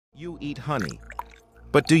You eat honey,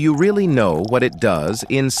 but do you really know what it does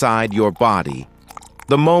inside your body?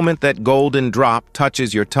 The moment that golden drop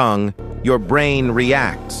touches your tongue, your brain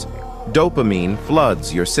reacts. Dopamine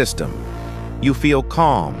floods your system. You feel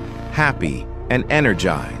calm, happy, and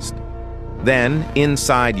energized. Then,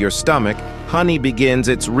 inside your stomach, honey begins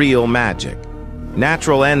its real magic.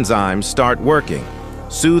 Natural enzymes start working,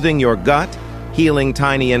 soothing your gut, healing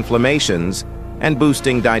tiny inflammations, and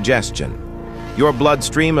boosting digestion. Your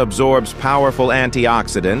bloodstream absorbs powerful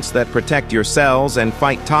antioxidants that protect your cells and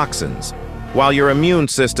fight toxins, while your immune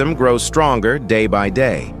system grows stronger day by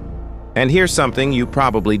day. And here's something you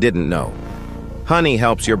probably didn't know. Honey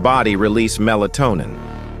helps your body release melatonin,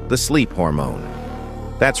 the sleep hormone.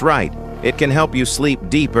 That's right, it can help you sleep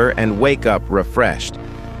deeper and wake up refreshed.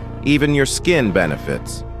 Even your skin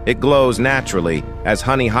benefits. It glows naturally as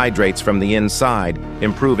honey hydrates from the inside,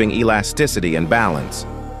 improving elasticity and balance.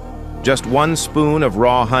 Just 1 spoon of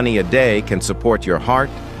raw honey a day can support your heart,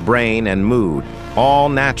 brain, and mood, all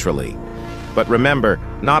naturally. But remember,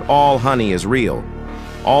 not all honey is real.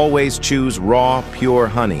 Always choose raw, pure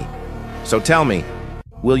honey. So tell me,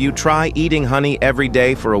 will you try eating honey every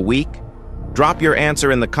day for a week? Drop your answer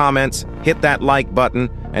in the comments, hit that like button,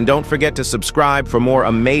 and don't forget to subscribe for more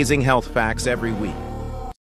amazing health facts every week.